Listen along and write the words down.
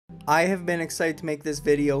I have been excited to make this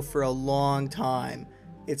video for a long time.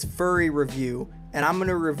 It's furry review, and I'm going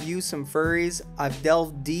to review some furries. I've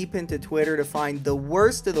delved deep into Twitter to find the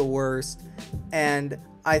worst of the worst, and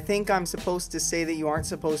I think I'm supposed to say that you aren't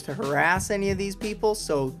supposed to harass any of these people,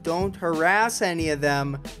 so don't harass any of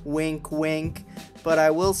them, wink wink. But I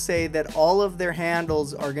will say that all of their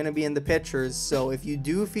handles are going to be in the pictures, so if you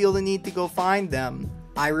do feel the need to go find them,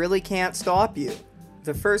 I really can't stop you.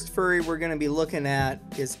 The first furry we're going to be looking at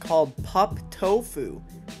is called Pup Tofu.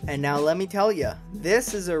 And now let me tell you,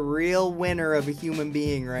 this is a real winner of a human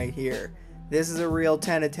being right here. This is a real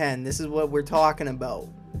 10 of 10. This is what we're talking about.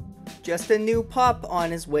 Just a new pup on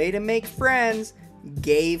his way to make friends.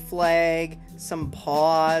 Gay flag, some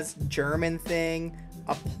paws, German thing,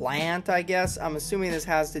 a plant I guess. I'm assuming this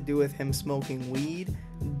has to do with him smoking weed.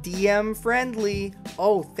 DM friendly.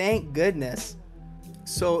 Oh, thank goodness.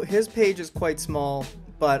 So his page is quite small,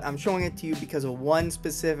 but I'm showing it to you because of one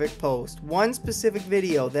specific post, one specific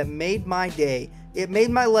video that made my day. It made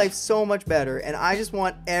my life so much better, and I just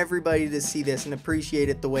want everybody to see this and appreciate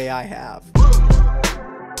it the way I have.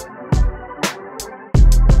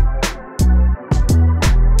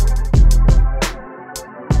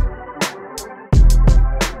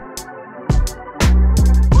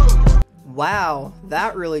 Wow,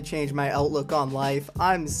 that really changed my outlook on life.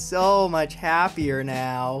 I'm so much happier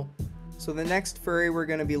now. So the next furry we're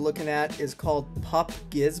going to be looking at is called Pup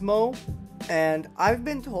Gizmo. And I've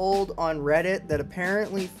been told on Reddit that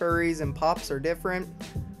apparently furries and pups are different.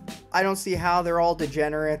 I don't see how, they're all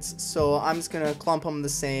degenerates, so I'm just going to clump them the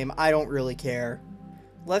same. I don't really care.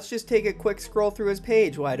 Let's just take a quick scroll through his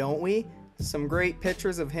page, why don't we? Some great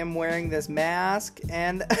pictures of him wearing this mask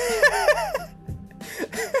and...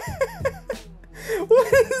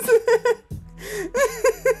 What is that?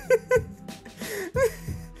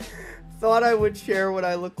 Thought I would share what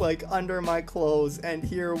I look like under my clothes, and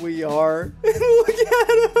here we are. Look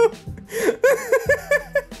at him!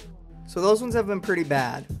 So those ones have been pretty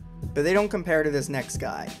bad, but they don't compare to this next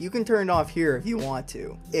guy. You can turn it off here if you want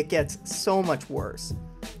to. It gets so much worse.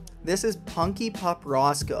 This is Punky Pup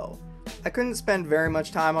Roscoe. I couldn't spend very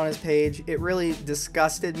much time on his page. It really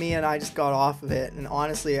disgusted me and I just got off of it. And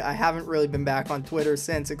honestly, I haven't really been back on Twitter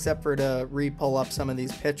since, except for to re-pull up some of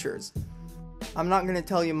these pictures. I'm not going to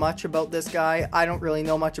tell you much about this guy. I don't really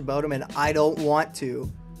know much about him and I don't want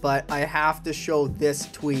to. But I have to show this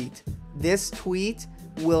tweet. This tweet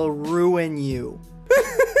will ruin you.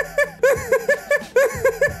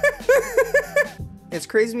 It's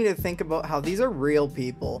crazy to me to think about how these are real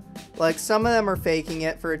people. Like, some of them are faking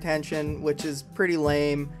it for attention, which is pretty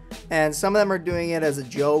lame, and some of them are doing it as a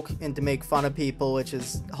joke and to make fun of people, which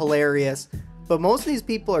is hilarious. But most of these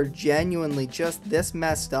people are genuinely just this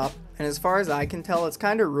messed up, and as far as I can tell, it's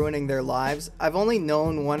kind of ruining their lives. I've only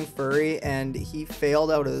known one furry, and he failed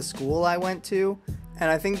out of the school I went to. And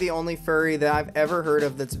I think the only furry that I've ever heard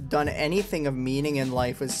of that's done anything of meaning in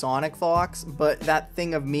life is Sonic Fox, but that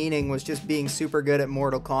thing of meaning was just being super good at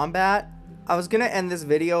Mortal Kombat. I was gonna end this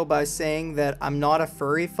video by saying that I'm not a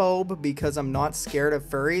furry phobe because I'm not scared of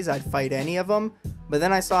furries. I'd fight any of them. But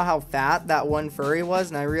then I saw how fat that one furry was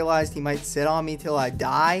and I realized he might sit on me till I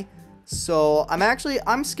die. So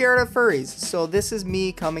I'm scared of furries. So this is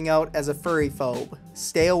me coming out as a furry phobe.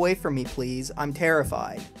 Stay away from me, please. I'm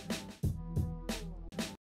terrified.